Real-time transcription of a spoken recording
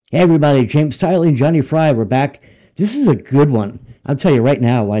Hey everybody, James Tylee and Jonny Fry, we're back. This is a good one. I'll tell you right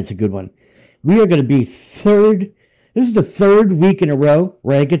now why it's a good one. We are going to be this is the third week in a row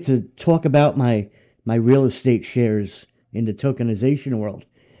where I get to talk about my real estate shares in the tokenization world.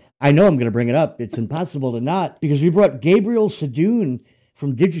 I know I'm going to bring it up. It's impossible to not because we brought Gabriel Saldoun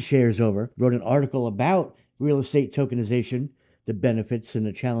from Digishares over, wrote an article about real estate tokenization, the benefits and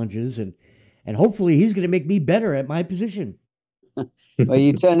the challenges, and hopefully he's going to make me better at my position. Well,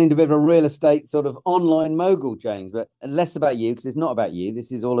 you turn into a bit of a real estate sort of online mogul, James, but less about you because it's not about you.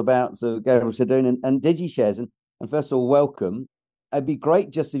 This is all about Gabriel Saldoun and Digishares. And first of all, welcome. It'd be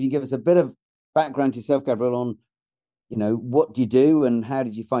great just if you give us a bit of background to yourself, Gabriel, on what do you do and how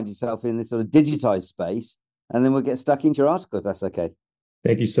did you find yourself in this sort of digitized space, and then we'll get stuck into your article if that's okay.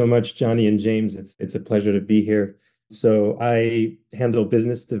 Thank you so much, Jonny and James. It's a pleasure to be here. So I handle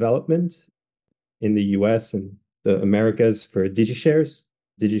business development in the US and the Americas for Digishares.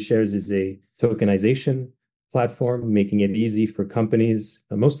 Digishares is a tokenization platform, making it easy for companies,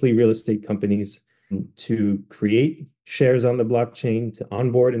 mostly real estate companies, to create shares on the blockchain, to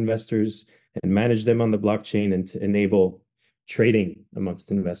onboard investors and manage them on the blockchain, and to enable trading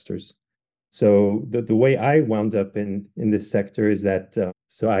amongst investors. So the way I wound up in this sector is that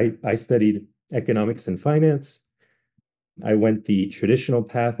I studied economics and finance. I went the traditional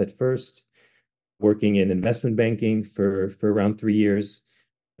path at first, working in investment banking for around 3 years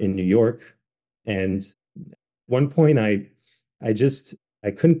in New York. And at one point, I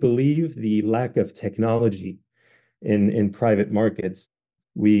couldn't believe the lack of technology in private markets.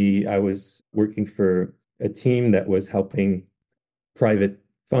 I was working for a team that was helping private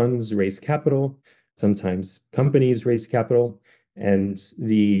funds raise capital, sometimes companies raise capital, and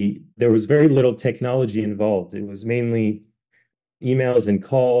there was very little technology involved. It was mainly emails and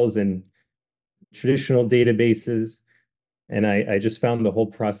calls and traditional databases. And I just found the whole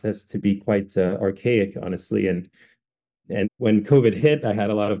process to be quite archaic, honestly. And when COVID hit, I had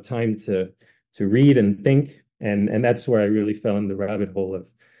a lot of time to read and think. And that's where I really fell in the rabbit hole of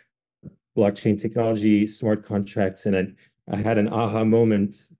blockchain technology, smart contracts. And I had an aha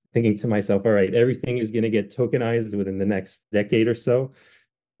moment thinking to myself, all right, everything is going to get tokenized within the next decade or so.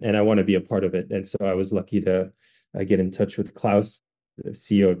 And I want to be a part of it. And so I was lucky to get in touch with Klaus, the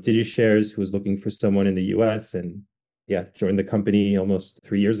CEO of Digishares, who was looking for someone in the US, and joined the company almost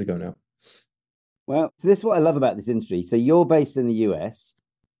 3 years ago now. Well, so this is what I love about this industry. So you're based in the US.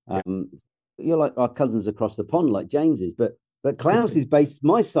 You're like our cousins across the pond, like James is, but Klaus is based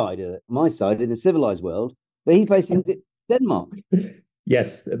my side in the civilized world, but he's based in Denmark.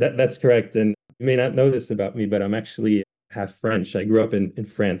 Yes, that's correct. And you may not know this about me, but I'm actually half French. I grew up in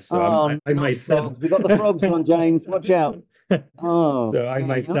France, so I myself. We got the frogs on, James. Watch out. Oh, so I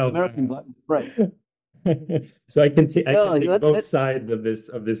myself. American black bread. So I can take both sides of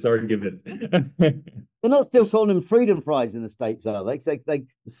this argument. They're not still calling them freedom fries in the States, are they? They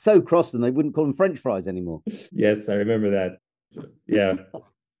so cross them they wouldn't call them French fries anymore. Yes, I remember that. Yeah.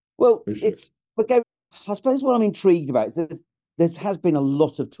 Well, sure. Okay. I suppose what I'm intrigued about is there has been a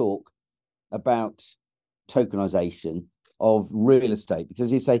lot of talk about tokenization of real estate,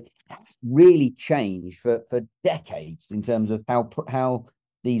 because you say that's really changed for decades in terms of how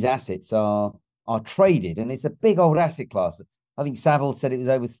these assets are traded, and it's a big old asset class. I think Saville said it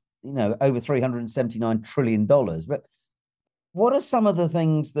was over $379 trillion. But what are some of the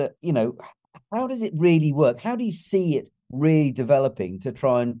things that, how does it really work? How do you see it really developing to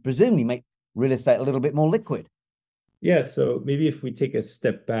try and presumably make real estate a little bit more liquid? Yeah, so maybe if we take a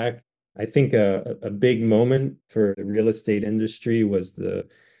step back, I think a big moment for the real estate industry was the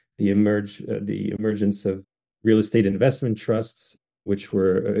emergence of real estate investment trusts, which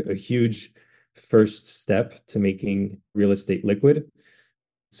were a huge first step to making real estate liquid.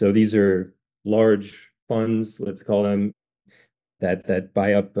 So these are large funds, let's call them, that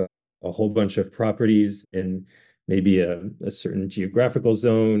buy up a whole bunch of properties in maybe a certain geographical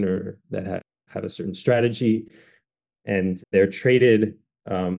zone, or that have a certain strategy, and they're traded.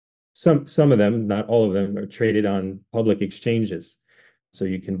 Some of them, not all of them, are traded on public exchanges. So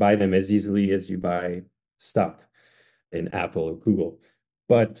you can buy them as easily as you buy stock in Apple or Google.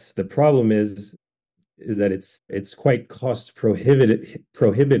 But the problem is that it's quite cost prohibitive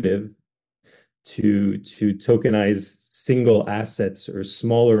to tokenize single assets or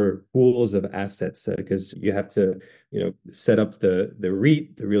smaller pools of assets, because you have to set up the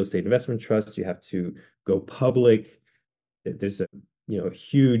REIT, the real estate investment trust. You have to go public. There's a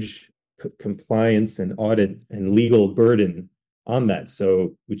huge compliance and audit and legal burden on that.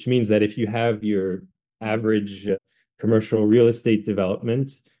 So which means that if you have your average commercial real estate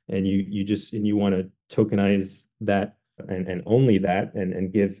development and you want to tokenize that and only that,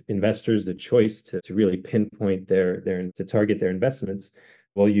 and give investors the choice to really pinpoint their to target their investments,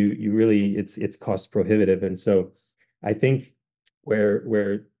 well, you really, it's cost prohibitive. And so I think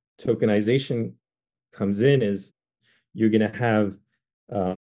where tokenization comes in is you're going to have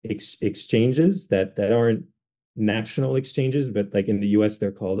exchanges that aren't national exchanges, but like in the US,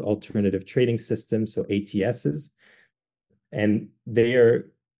 they're called alternative trading systems, so ATSs, and they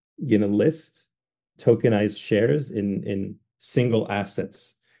are going to list tokenized shares in single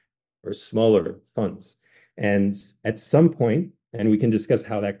assets or smaller funds. And at some point, and we can discuss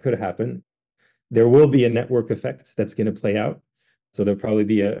how that could happen, there will be a network effect that's going to play out. So there'll probably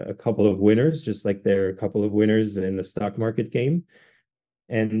be a couple of winners, just like there are a couple of winners in the stock market game.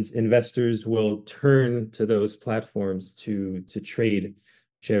 And investors will turn to those platforms to trade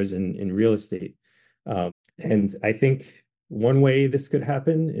shares in real estate. And I think one way this could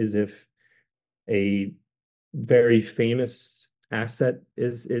happen is if a very famous asset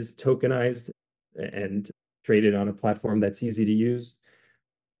is tokenized and traded on a platform that's easy to use.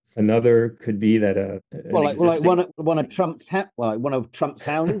 Another could be that like one of Trump's one of Trump's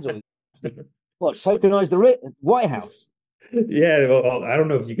houses, or what, tokenize the White House? Yeah, well, I don't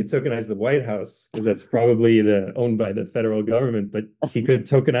know if you could tokenize the White House because that's probably owned by the federal government, but he could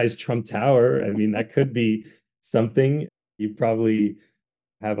tokenize Trump Tower. I mean, that could be something. You probably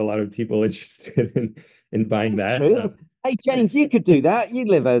have a lot of people interested in buying that. Hey, James, you could do that. You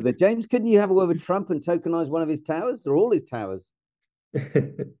live over there, James. Couldn't you have a word with Trump and tokenize one of his towers or all his towers?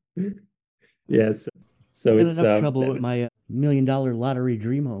 Yes. So I'm it's in enough trouble with my $1 million lottery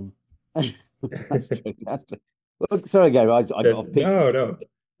dream home. That's true. That's true. Well, sorry, Gabriel, I got a pick. No.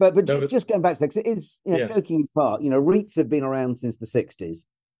 But just going back to that, because it is, joking apart, REITs have been around since the 60s.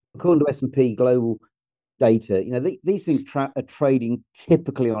 According to S&P Global data, these things are trading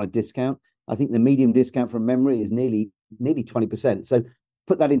typically on a discount. I think the medium discount from memory is nearly 20%. So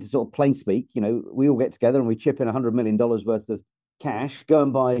put that into sort of plain speak, we all get together and we chip in $100 million worth of cash, go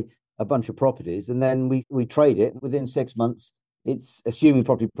and buy a bunch of properties, and then we trade it within 6 months. It's, assuming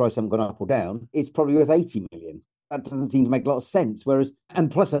property price haven't gone up or down, it's probably worth 80 million. That doesn't seem to make a lot of sense.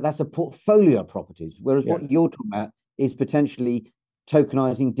 And plus that's a portfolio of properties. Whereas what you're talking about is potentially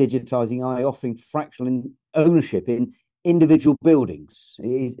tokenizing, digitizing, offering fractional ownership in individual buildings.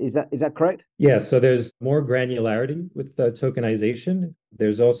 Is that correct? Yeah. So there's more granularity with the tokenization. There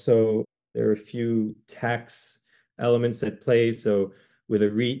are a few tax elements at play. So with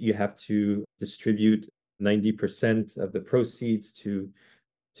a REIT, you have to distribute 90% of the proceeds to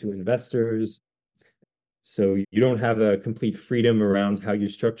investors. So you don't have a complete freedom around how you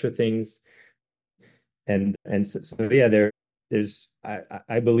structure things. And so yeah, there's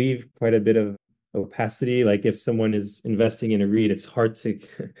I believe quite a bit of opacity. Like if someone is investing in a REIT, it's hard to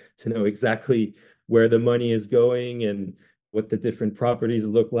know exactly where the money is going and what the different properties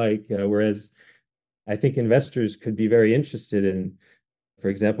look like. Whereas I think investors could be very interested in, for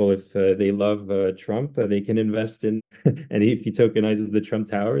example, if they love Trump, they can invest in, and if he tokenizes the Trump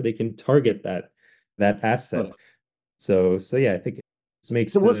Tower, they can target that asset. Right. So yeah, I think it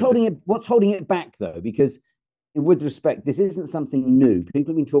makes. So what's holding it back though? Because with respect, this isn't something new.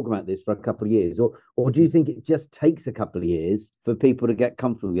 People have been talking about this for a couple of years, or do you think it just takes a couple of years for people to get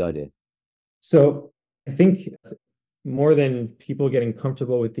comfortable with the idea? So I think more than people getting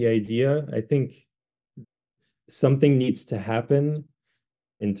comfortable with the idea, I think something needs to happen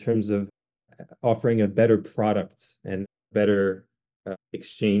in terms of offering a better product and better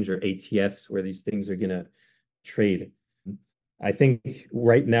exchange or ATS where these things are going to trade. I think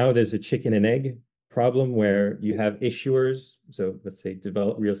right now there's a chicken and egg problem where you have issuers, so let's say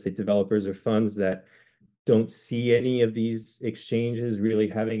real estate developers or funds that don't see any of these exchanges really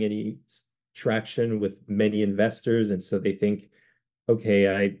having any traction with many investors, and so they think, okay,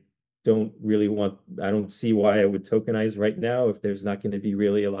 I don't see why I would tokenize right now if there's not going to be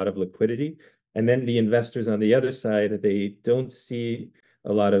really a lot of liquidity. And then the investors on the other side, they don't see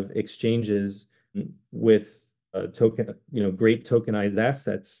a lot of exchanges with great tokenized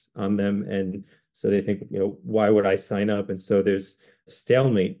assets on them. And so they think, why would I sign up? And so there's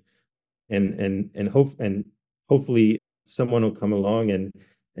stalemate, and hopefully someone will come along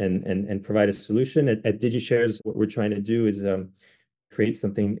and provide a solution. At Digishares, what we're trying to do is create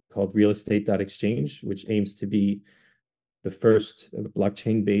something called realestate.exchange, which aims to be the first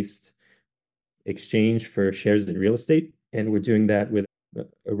blockchain-based exchange for shares in real estate. And we're doing that with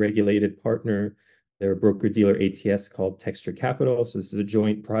a regulated partner. They're a broker-dealer ATS called Texture Capital. So this is a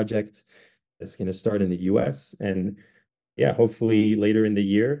joint project that's going to start in the US. And yeah, hopefully later in the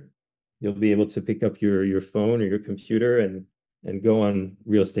year, you'll be able to pick up your phone or your computer and go on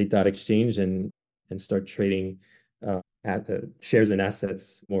realestate.exchange and start trading shares and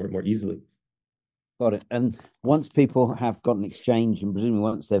assets more easily. Got it. And once people have got an exchange, and presumably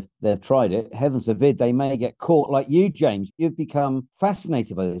once they've tried it, heaven forbid, they may get caught like you, James. You've become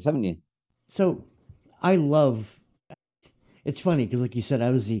fascinated by this, haven't you? So it's funny because, like you said,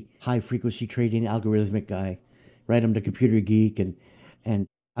 I was the high frequency trading algorithmic guy, right? I'm the computer geek, and I'm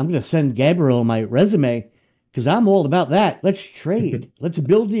going to send Gabriel my resume because I'm all about that. Let's trade. Let's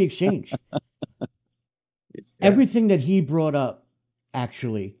build the exchange. Yeah. Everything that he brought up,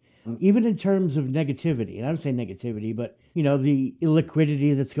 actually, even in terms of negativity, and I don't say negativity, but the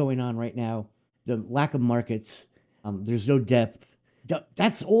illiquidity that's going on right now, the lack of markets, there's no depth.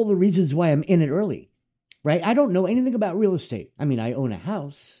 That's all the reasons why I'm in it early, right? I don't know anything about real estate. I mean, I own a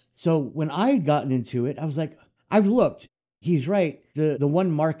house. So when I had gotten into it, I was like, I've looked. He's right. The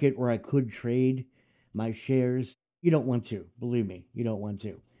one market where I could trade my shares, you don't want to. Believe me, you don't want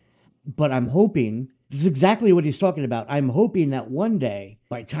to. But I'm hoping, this is exactly what he's talking about. I'm hoping that one day,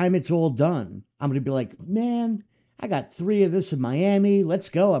 by the time it's all done, I'm going to be like, man, I got 3 of this in Miami. Let's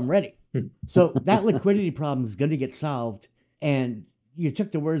go. I'm ready. So that liquidity problem is going to get solved. And you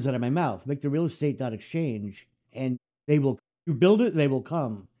took the words out of my mouth. Make the real estate.exchange, and you build it, they will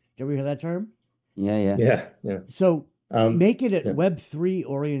come. Did you ever hear that term? Yeah. So make it Web3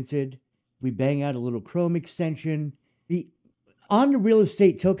 oriented. We bang out a little Chrome extension. On the real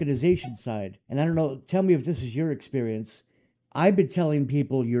estate tokenization side, and I don't know, tell me if this is your experience, I've been telling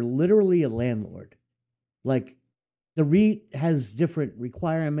people you're literally a landlord. Like, the REIT has different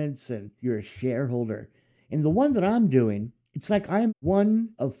requirements and you're a shareholder. And the one that I'm doing, it's like I'm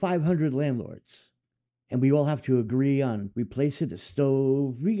one of 500 landlords. And we all have to agree on replacing a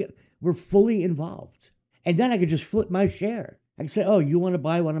stove. We're fully involved. And then I could just flip my share. I could say, oh, you want to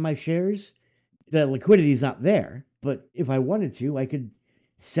buy one of my shares? The liquidity is not there. But if I wanted to, I could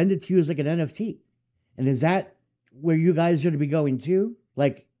send it to you as like an NFT. And is that where you guys are going to be going to?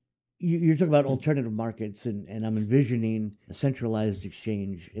 Like, you're talking about alternative markets, and I'm envisioning a centralized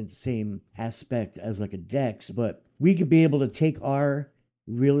exchange in the same aspect as like a DEX. But we could be able to take our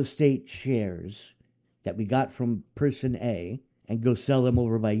real estate shares that we got from person A and go sell them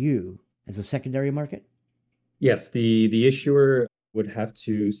over by you as a secondary market? Yes, the issuer would have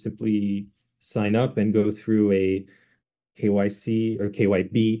to simply sign up and go through a KYC or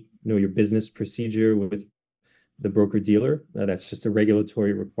KYB, know your business procedure with the broker dealer. That's just a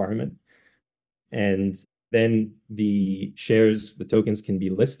regulatory requirement. And then the shares, the tokens can be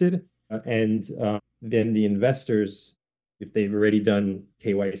listed. And then the investors, if they've already done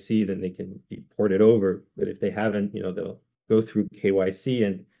KYC, then they can be ported over. But if they haven't, they'll go through KYC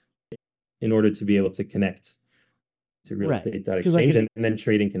and in order to be able to connect to real estate.exchange, and then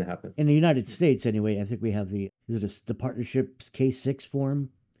trading can happen. In the United States, anyway, I think we have the partnership's K6 form,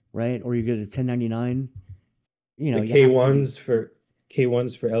 right? Or you get a 1099. The K1s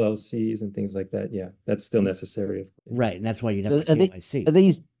for LLCs and things like that. Yeah, that's still necessary. Right, and that's why you have to KYC.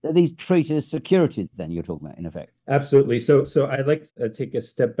 Are these treated as securities then you're talking about, in effect? Absolutely. So I'd like to take a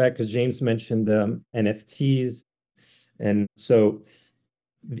step back because James mentioned NFTs. And so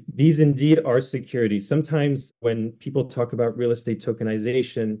these indeed are securities. Sometimes when people talk about real estate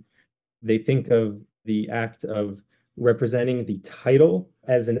tokenization, they think of the act of representing the title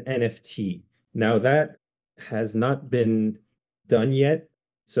as an NFT. Now, that has not been done yet.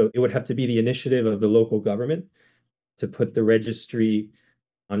 So it would have to be the initiative of the local government to put the registry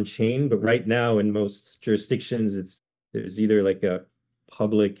on chain. But right now, in most jurisdictions, there's either like a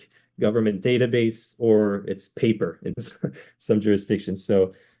public government database or it's paper in some jurisdictions.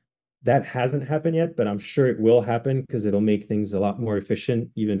 So that hasn't happened yet, but I'm sure it will happen because it'll make things a lot more efficient,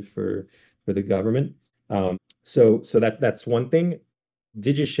 even for the government. So that's one thing.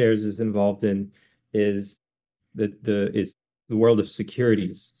 Digishares is involved in is the world of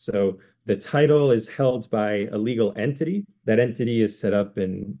securities. So the title is held by a legal entity. That entity is set up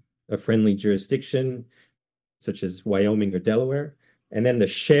in a friendly jurisdiction, such as Wyoming or Delaware. And then the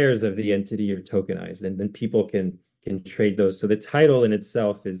shares of the entity are tokenized, and then people can trade those. So the title in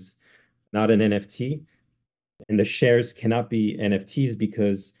itself is not an NFT, and the shares cannot be NFTs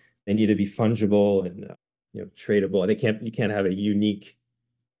because they need to be fungible and tradable. And you can't have a unique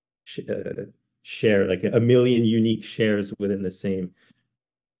share, like a million unique shares within the same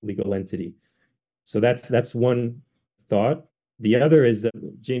legal entity. So that's one thought. The other is,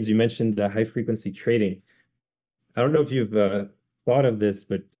 James, you mentioned high frequency trading. I don't know if you've thought of this,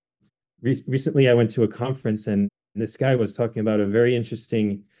 but recently I went to a conference and this guy was talking about a very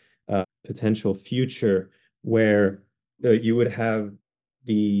interesting potential future where you would have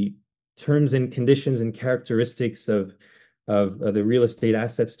the terms and conditions and characteristics of the real estate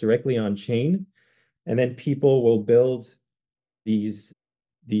assets directly on chain. and then people will build these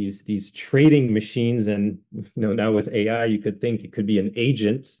trading machines. And now with AI, you could think it could be an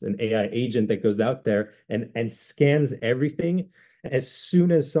AI agent that goes out there and scans everything. As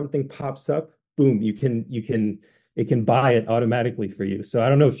soon as something pops up, boom, it can buy it automatically for you. So I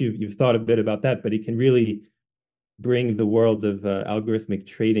don't know if you've thought a bit about that, but it can really bring the world of algorithmic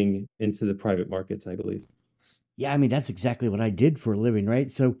trading into the private markets, I believe. Yeah, I mean, that's exactly what I did for a living, right?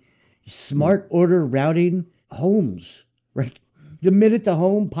 So smart order routing homes, right? The minute the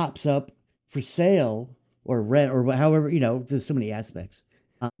home pops up for sale or rent or however, there's so many aspects.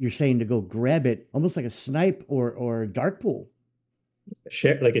 You're saying to go grab it almost like a snipe or a dark pool.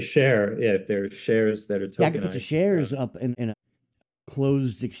 Like a share. Yeah, if there are shares that are tokenized. Yeah, I can put the shares up in a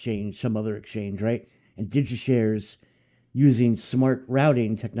closed exchange, some other exchange, right? And Digishares, using smart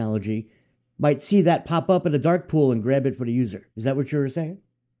routing technology, might see that pop up in a dark pool and grab it for the user. Is that what you were saying?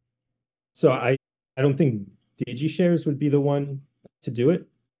 So I don't think Digishares would be the one to do it,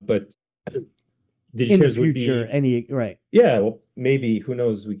 but Digishares would be right. Yeah, well, maybe, who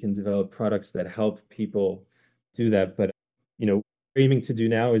knows, we can develop products that help people do that. But what we're aiming to do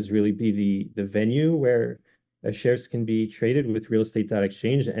now is really be the venue where shares can be traded with real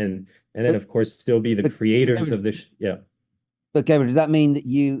estate.exchange, and then of course still be the creators of this. Yeah. But Gabriel, does that mean that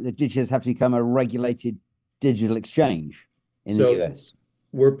the Digishares have to become a regulated digital exchange in the US?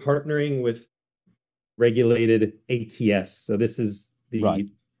 We're partnering with regulated ATS. So this is the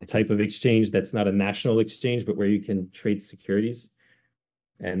type of exchange that's not a national exchange, but where you can trade securities.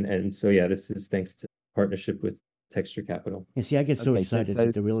 And so, yeah, this is thanks to partnership with Texture Capital. Yeah, see, I get so excited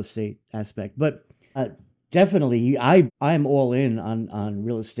at the real estate aspect, but definitely I'm all in on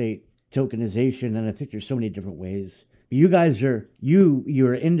real estate tokenization. And I think there's so many different ways. You guys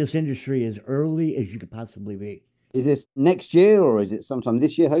you're in this industry as early as you could possibly be. Is this next year or is it sometime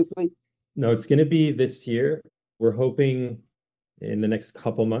this year, hopefully? No, it's going to be this year. We're hoping in the next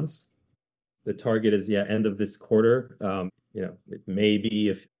couple months. The target is, end of this quarter. It may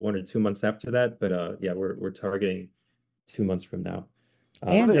be 1 or 2 months after that, but we're targeting 2 months from now.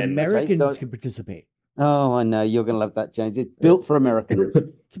 And Americans can participate. Oh, I know. You're going to love that, James. It's built for Americans.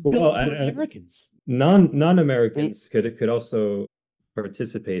 It's built for Americans. Non-Americans could also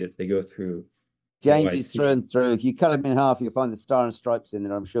participate if they go through. James is through and through. If you cut him in half, you'll find the star and stripes in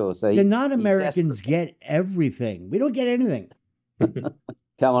there, I'm sure. So the non-Americans get everything. We don't get anything.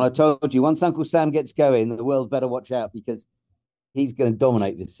 Come on, I told you, once Uncle Sam gets going, the world better watch out because he's going to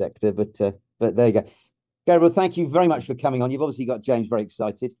dominate this sector. But there you go. Gabriel, thank you very much for coming on. You've obviously got James very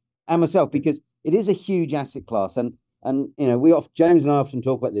excited, and myself, because it is a huge asset class. And James and I often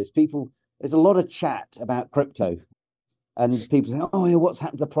talk about this. There's a lot of chat about crypto, and people say, "Oh, yeah, what's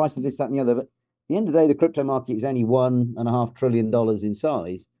happened to the price of this, that, and the other?" But at the end of the day, the crypto market is only $1.5 trillion in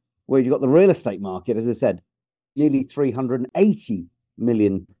size, where you've got the real estate market, as I said, nearly $380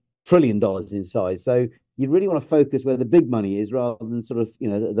 trillion in size. So you really want to focus where the big money is, rather than sort of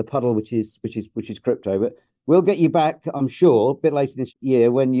the puddle, which is crypto. But we'll get you back, I'm sure, a bit later this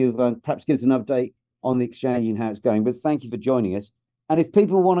year when you've perhaps give us an update on the exchange and how it's going. But thank you for joining us. And if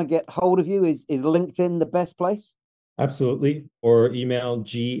people want to get hold of you, is LinkedIn the best place? Absolutely. Or email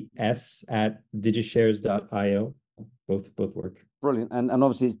gs@digishares.io. Both work. Brilliant. And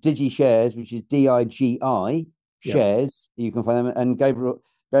obviously it's Digishares, which is DIGI shares. Yeah. You can find them. And Gabriel,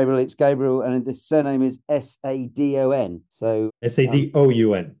 it's Gabriel, and the surname is SADON. So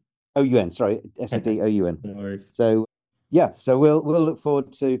SADOUN. OUN, sorry, SADOUN. No worries. So we'll look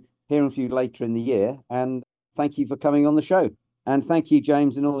forward to hearing from you later in the year. And thank you for coming on the show. And thank you,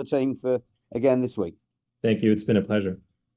 James, and all the team for again this week. Thank you. It's been a pleasure.